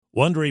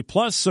Wondery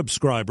Plus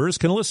subscribers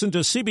can listen to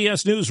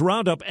CBS News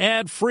Roundup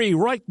ad-free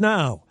right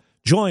now.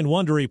 Join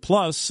Wondery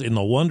Plus in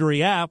the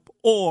Wondery app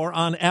or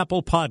on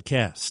Apple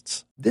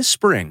Podcasts. This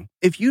spring,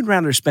 if you'd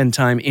rather spend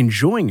time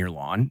enjoying your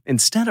lawn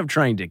instead of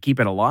trying to keep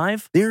it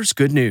alive, there's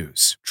good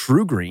news.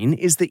 True Green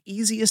is the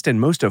easiest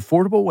and most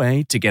affordable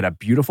way to get a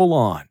beautiful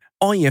lawn.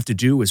 All you have to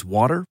do is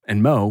water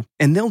and mow,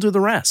 and they'll do the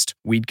rest.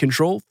 Weed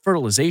control,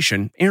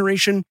 fertilization,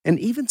 aeration, and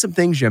even some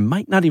things you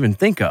might not even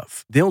think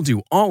of. They'll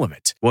do all of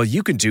it, while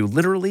you can do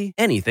literally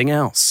anything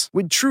else.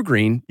 With True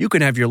Green, you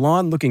can have your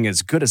lawn looking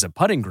as good as a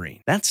putting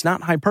green. That's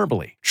not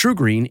hyperbole. True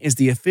Green is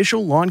the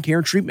official lawn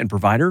care treatment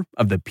provider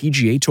of the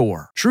PGA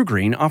Tour. True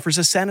Green offers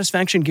a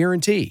satisfaction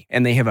guarantee,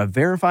 and they have a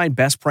verified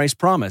best price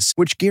promise,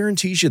 which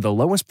guarantees you the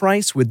lowest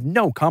price with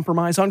no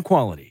compromise on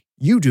quality.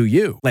 You do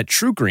you. Let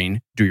True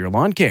Green do your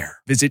lawn care.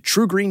 Visit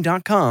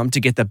TrueGreen.com to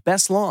get the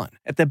best lawn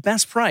at the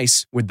best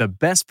price with the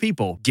best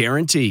people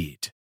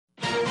guaranteed.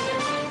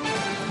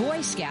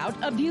 Boy Scout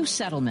abuse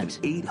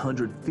settlement.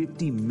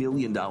 $850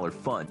 million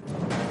fund.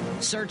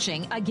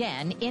 Searching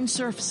again in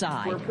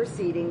Surfside. We're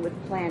proceeding with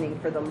planning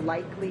for the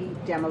likely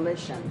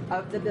demolition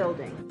of the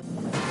building.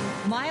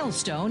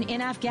 Milestone in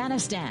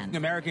Afghanistan.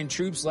 American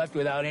troops left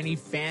without any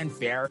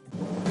fanfare.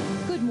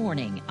 Good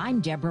morning.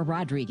 I'm Deborah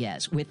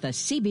Rodriguez with the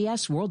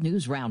CBS World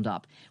News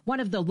Roundup. One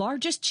of the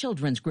largest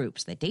children's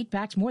groups that date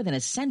back more than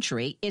a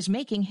century is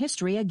making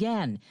history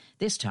again,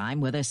 this time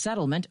with a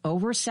settlement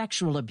over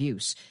sexual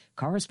abuse.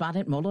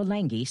 Correspondent Mola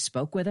Lenghi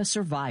spoke with a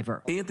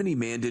survivor. Anthony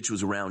Mandich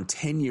was around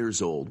 10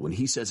 years old when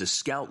he says a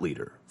scout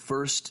leader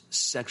first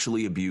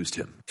sexually abused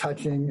him.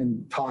 Touching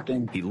and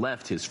talking. He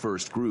left his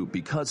first group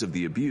because of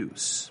the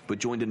abuse, but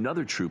joined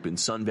another troop in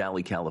Sun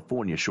Valley,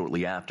 California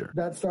shortly after.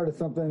 That started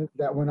something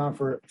that went on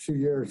for 2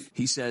 years.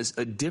 He says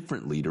a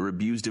different leader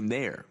abused him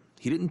there.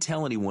 He didn't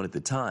tell anyone at the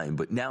time,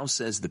 but now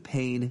says the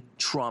pain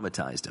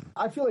traumatized him.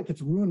 I feel like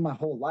it's ruined my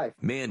whole life.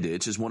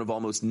 Mandich is one of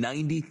almost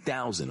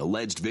 90,000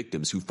 alleged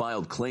victims who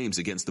filed claims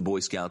against the Boy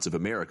Scouts of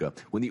America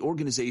when the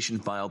organization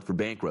filed for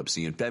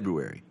bankruptcy in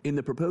February. In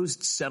the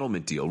proposed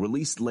settlement deal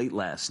released late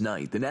last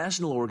night, the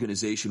national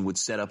organization would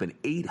set up an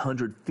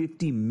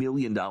 $850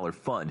 million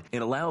fund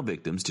and allow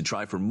victims to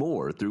try for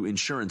more through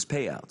insurance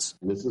payouts.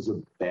 This is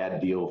a bad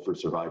deal for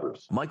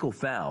survivors. Michael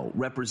Fowl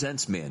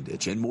represents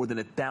Mandich and more than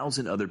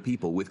 1,000 other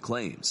people with claims.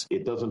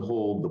 It doesn't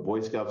hold the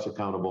Boy Scouts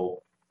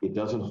accountable. It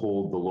doesn't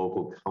hold the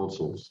local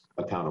councils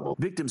accountable.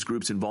 Victims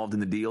groups involved in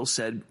the deal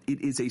said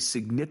it is a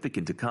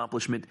significant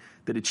accomplishment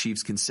that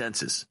achieves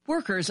consensus.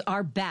 Workers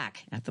are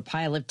back at the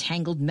pile of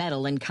tangled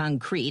metal and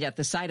concrete at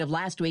the site of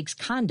last week's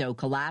condo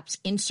collapse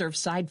in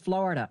Surfside,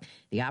 Florida.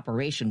 The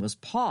operation was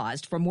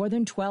paused for more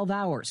than 12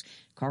 hours.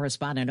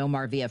 Correspondent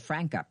Omar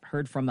Villafranca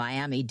heard from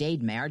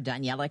Miami-Dade Mayor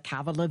Daniela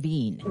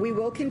Cava-Levine. We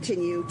will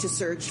continue to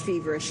search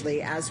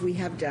feverishly, as we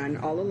have done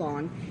all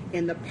along,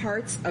 in the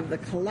parts of the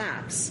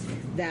collapse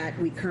that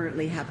we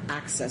currently have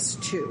access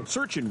to.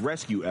 Search and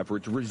rescue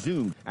efforts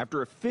resumed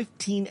after a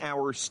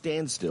 15-hour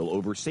standstill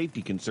over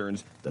safety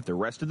concerns that the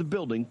rest of the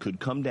building could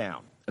come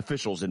down.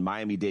 Officials in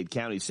Miami-Dade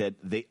County said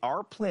they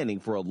are planning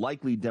for a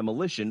likely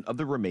demolition of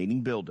the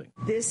remaining building.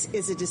 This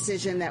is a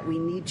decision that we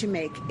need to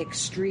make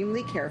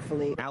extremely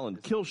carefully. Alan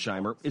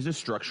Kilsheimer is a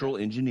structural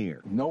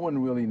engineer. No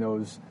one really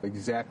knows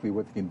exactly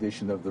what the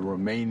condition of the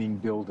remaining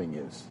building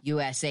is.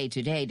 USA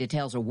Today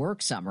details a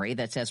work summary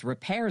that says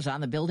repairs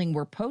on the building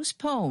were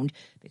postponed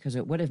because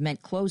it would have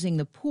meant closing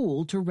the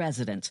pool to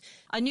residents.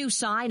 A new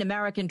sign: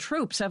 American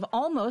troops have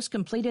almost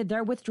completed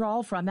their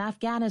withdrawal from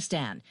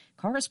Afghanistan.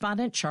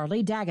 Correspondent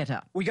Charlie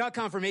D'Agata. We got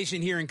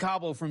confirmation here in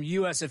Kabul from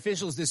U.S.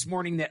 officials this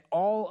morning that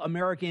all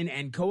American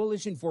and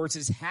coalition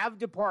forces have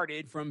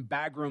departed from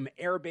Bagram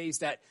Air Base,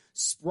 that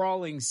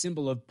sprawling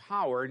symbol of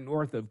power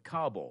north of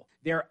Kabul.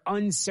 Their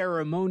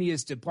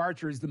unceremonious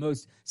departure is the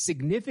most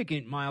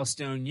significant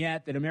milestone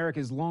yet, that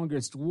America's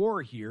longest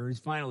war here has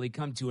finally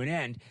come to an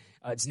end.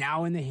 It's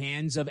now in the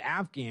hands of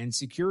Afghan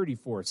security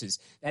forces.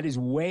 That is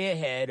way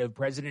ahead of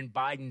President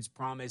Biden's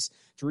promise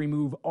to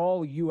remove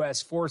all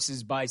U.S.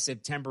 forces by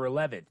September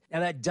 11th.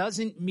 Now, that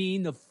doesn't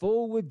mean the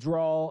full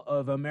withdrawal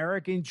of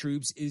American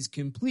troops is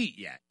complete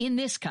yet. In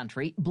this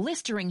country,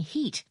 blistering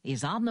heat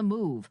is on the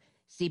move.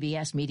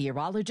 CBS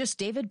meteorologist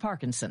David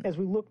Parkinson. As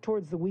we look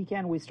towards the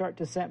weekend, we start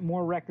to set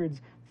more records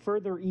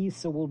further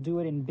east, so we'll do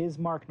it in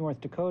Bismarck, North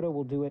Dakota.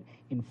 We'll do it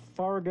in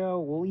Fargo.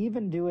 We'll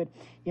even do it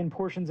in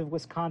portions of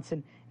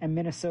Wisconsin and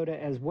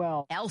Minnesota as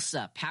well.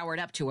 Elsa powered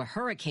up to a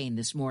hurricane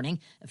this morning.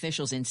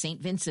 Officials in St.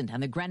 Vincent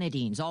and the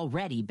Grenadines,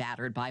 already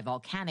battered by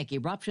volcanic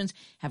eruptions,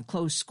 have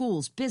closed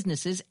schools,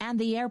 businesses, and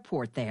the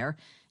airport there.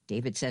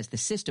 David says the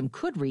system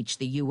could reach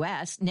the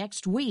U.S.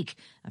 next week,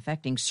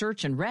 affecting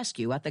search and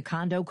rescue at the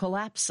condo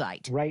collapse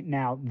site. Right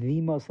now,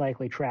 the most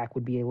likely track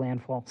would be a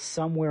landfall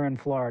somewhere in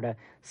Florida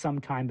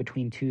sometime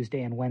between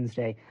Tuesday and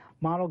Wednesday.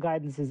 Model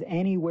guidance is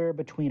anywhere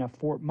between a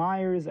Fort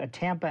Myers, a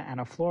Tampa, and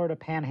a Florida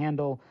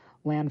Panhandle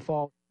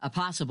landfall. A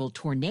possible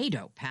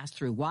tornado passed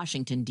through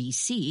Washington,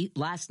 D.C.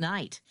 last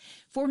night.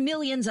 For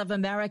millions of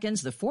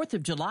Americans, the 4th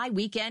of July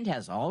weekend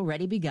has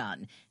already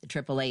begun. The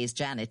AAA's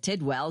Janet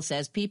Tidwell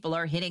says people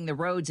are hitting the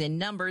roads in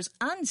numbers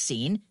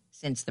unseen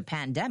since the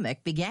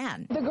pandemic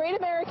began. The Great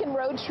American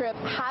Road Trip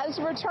has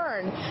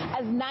returned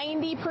as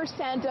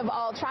 90% of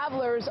all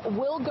travelers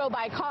will go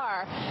by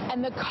car,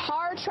 and the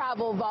car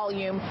travel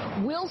volume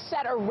will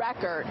set a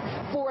record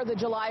for the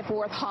July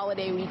 4th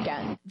holiday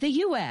weekend. The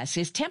U.S.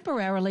 is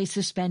temporarily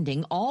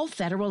suspending all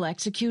federal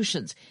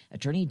executions.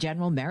 Attorney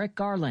General Merrick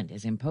Garland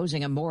is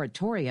imposing a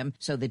moratorium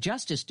so the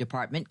Justice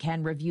Department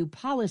can review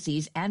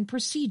policies and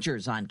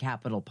procedures on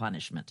capital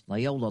punishment.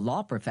 Loyola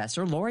law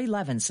professor Lori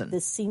Levinson.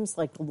 This seems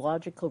like the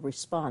logical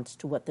response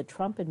to what the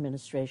Trump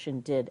administration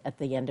did at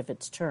the end of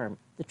its term.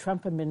 The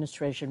Trump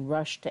administration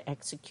rushed to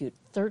execute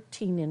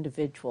 13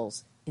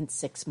 individuals in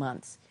 6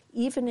 months,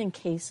 even in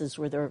cases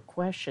where there are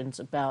questions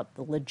about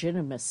the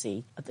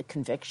legitimacy of the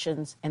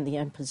convictions and the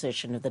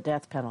imposition of the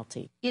death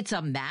penalty. It's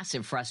a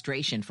massive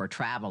frustration for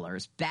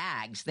travelers,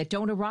 bags that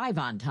don't arrive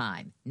on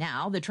time.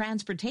 Now, the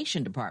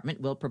Transportation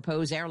Department will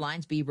propose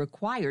airlines be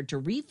required to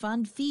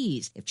refund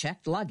fees if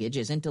checked luggage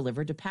isn't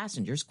delivered to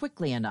passengers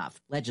quickly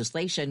enough.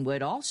 Legislation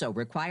would also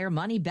require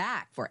money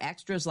back for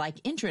extras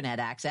like intranet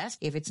access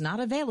if it's not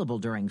available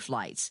during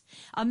flights.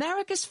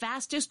 America's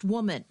fastest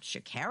woman,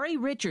 Sha'Carri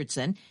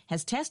Richardson,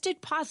 has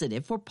tested positive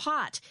for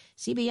pot.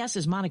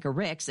 CBS's Monica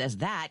Rick says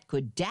that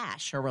could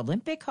dash her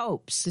Olympic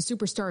hopes. The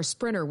superstar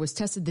sprinter was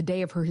tested the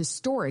day of her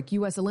historic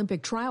U.S.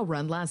 Olympic trial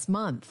run last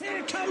month.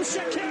 Here comes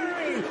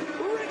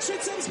Sha'Carri!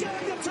 Richardson's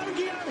going to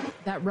Tokyo!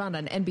 That run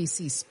on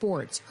NBC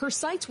Sports. Her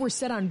sights were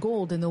set on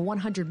gold in the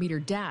 100-meter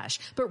dash,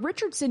 but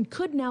Richardson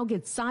could now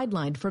get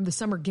sidelined from the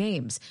Summer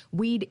Games.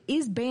 Weed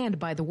is banned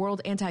by the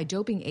World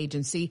Anti-Doping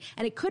Agency,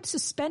 and it could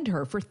suspend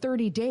her for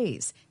 30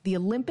 days. The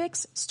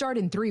Olympics start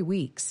in 3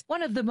 weeks.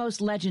 One of the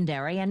most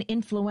legendary and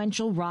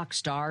influential rock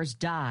stars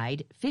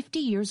died 50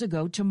 years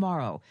ago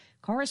tomorrow.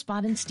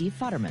 Correspondent Steve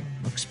Futterman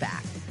looks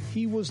back.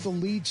 He was the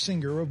lead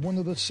singer of one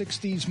of the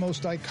 60s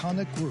most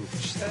iconic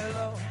groups.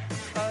 Hello,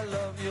 I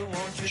love you,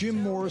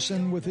 Jim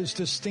Morrison, with his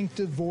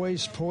distinctive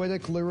voice,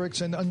 poetic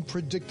lyrics, and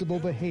unpredictable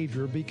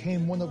behavior,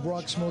 became one of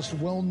rock's most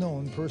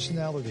well-known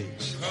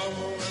personalities.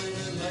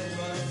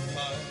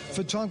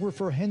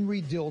 Photographer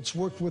Henry Diltz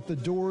worked with The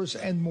Doors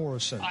and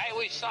Morrison. I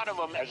always thought of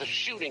them as a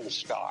shooting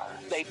star.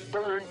 They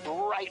burned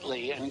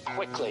brightly and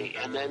quickly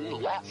and then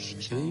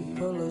left.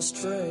 People are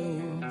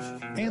strange.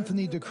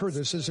 Anthony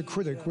DeCurtis is a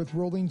critic with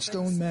Rolling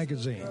Stone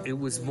magazine. It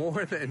was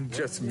more than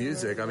just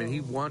music. I mean,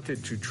 he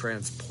wanted to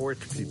transport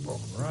people.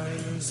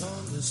 Riders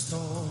on the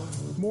storm.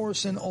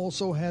 Morrison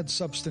also had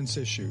substance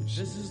issues.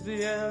 This is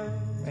the end.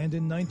 And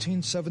in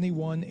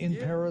 1971 in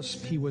Paris,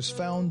 he was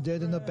found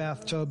dead in a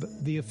bathtub.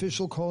 The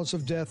official cause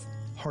of death,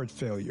 heart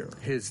failure.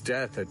 His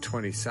death at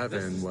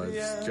 27 was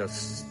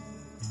just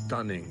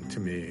stunning to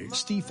me.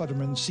 Steve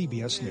Futterman,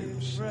 CBS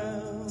News.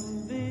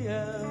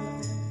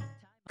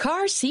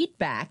 Car seat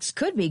backs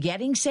could be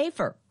getting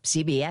safer.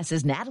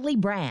 CBS's Natalie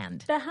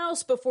Brand. The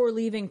House, before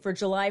leaving for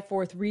July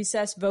 4th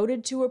recess,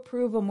 voted to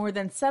approve a more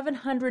than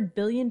 $700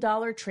 billion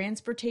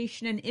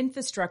transportation and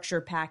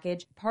infrastructure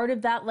package. Part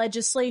of that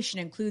legislation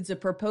includes a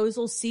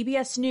proposal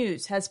CBS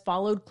News has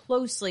followed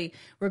closely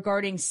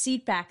regarding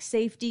seatback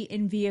safety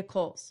in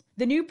vehicles.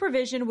 The new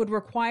provision would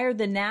require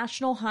the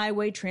National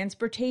Highway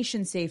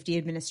Transportation Safety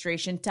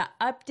Administration to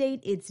update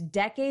its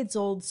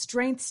decades-old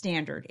strength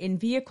standard in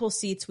vehicle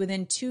seats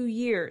within 2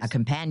 years. A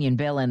companion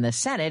bill in the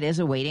Senate is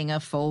awaiting a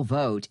full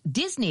vote.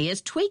 Disney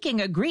is tweaking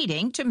a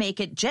greeting to make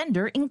it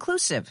gender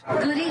inclusive.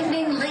 Good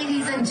evening,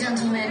 ladies and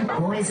gentlemen,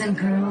 boys and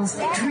girls,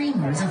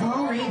 dreamers of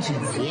all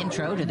ages. The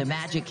intro to the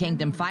Magic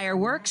Kingdom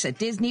fireworks at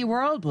Disney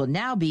World will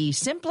now be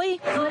simply,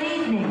 Good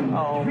evening,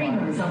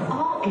 dreamers of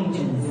all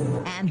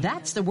ages. And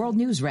that's the World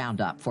News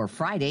Roundup for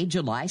Friday,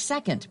 July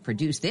 2nd,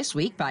 produced this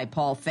week by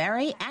Paul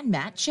Ferry and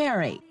Matt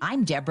Cherry.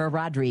 I'm Deborah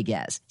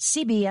Rodriguez,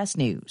 CBS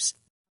News.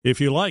 If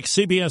you like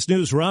CBS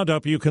News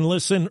Roundup, you can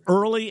listen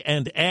early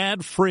and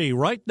ad-free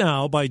right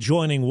now by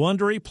joining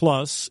Wondery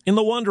Plus in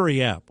the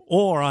Wondery app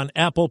or on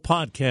Apple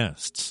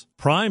Podcasts.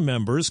 Prime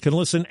members can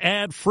listen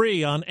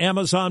ad-free on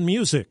Amazon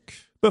Music.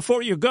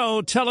 Before you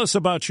go, tell us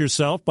about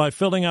yourself by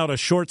filling out a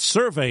short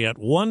survey at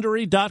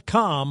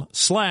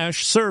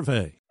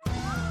Wondery.com/survey.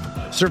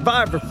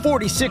 Survivor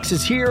 46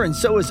 is here, and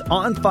so is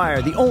On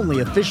Fire, the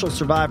only official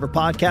Survivor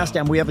podcast,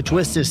 and we have a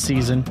twist this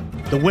season.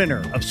 The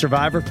winner of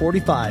Survivor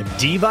 45,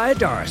 Dee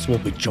Valladares, will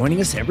be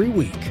joining us every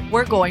week.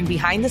 We're going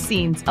behind the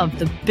scenes of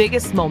the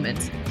biggest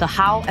moments, the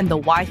how and the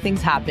why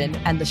things happen,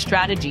 and the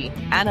strategy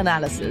and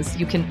analysis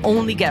you can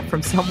only get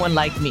from someone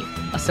like me,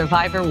 a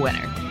Survivor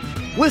winner.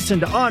 Listen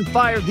to On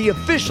Fire, the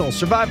official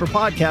Survivor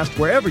podcast,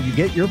 wherever you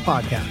get your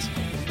podcasts.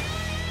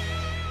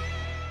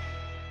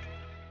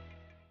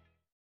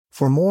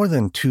 For more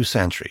than 2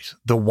 centuries,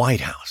 the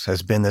White House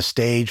has been the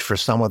stage for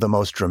some of the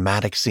most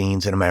dramatic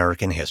scenes in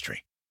American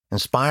history.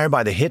 Inspired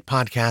by the hit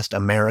podcast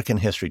American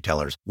History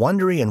Tellers,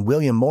 Wondery and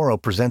William Morrow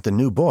present the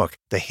new book,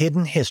 The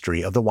Hidden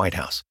History of the White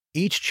House.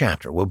 Each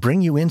chapter will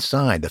bring you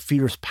inside the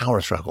fierce power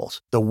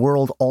struggles, the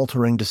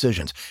world-altering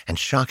decisions, and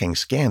shocking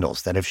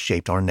scandals that have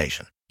shaped our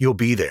nation. You'll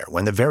be there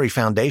when the very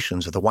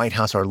foundations of the White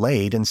House are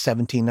laid in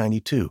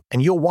 1792,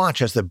 and you'll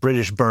watch as the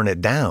British burn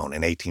it down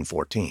in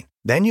 1814.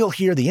 Then you'll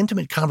hear the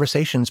intimate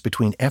conversations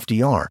between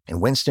FDR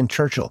and Winston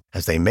Churchill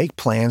as they make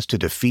plans to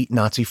defeat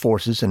Nazi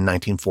forces in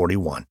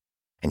 1941.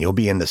 And you'll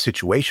be in the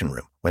Situation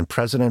Room when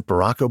President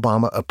Barack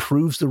Obama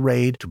approves the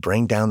raid to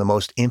bring down the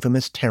most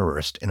infamous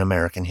terrorist in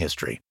American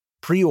history.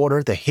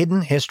 Pre-order The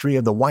Hidden History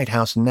of the White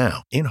House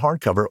now in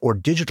hardcover or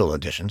digital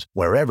editions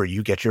wherever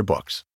you get your books.